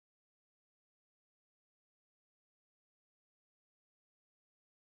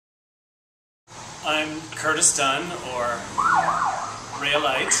I'm Curtis Dunn, or Raya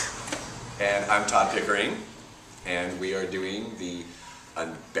Light. And I'm Todd Pickering, and we are doing the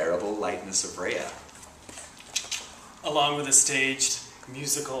Unbearable Lightness of Raya. Along with a staged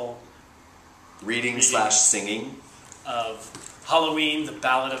musical reading/singing of Halloween, the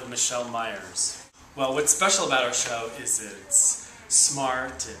Ballad of Michelle Myers. Well, what's special about our show is that it's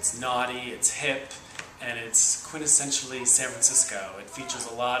smart, it's naughty, it's hip, and it's quintessentially San Francisco. It features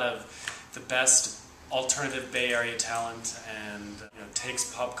a lot of the best alternative Bay Area talent and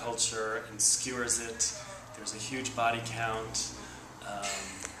takes pop culture and skewers it. There's a huge body count,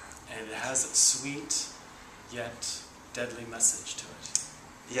 and it has a sweet yet deadly message to it.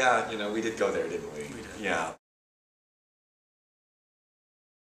 Yeah, we did go there, didn't we? We did. Yeah.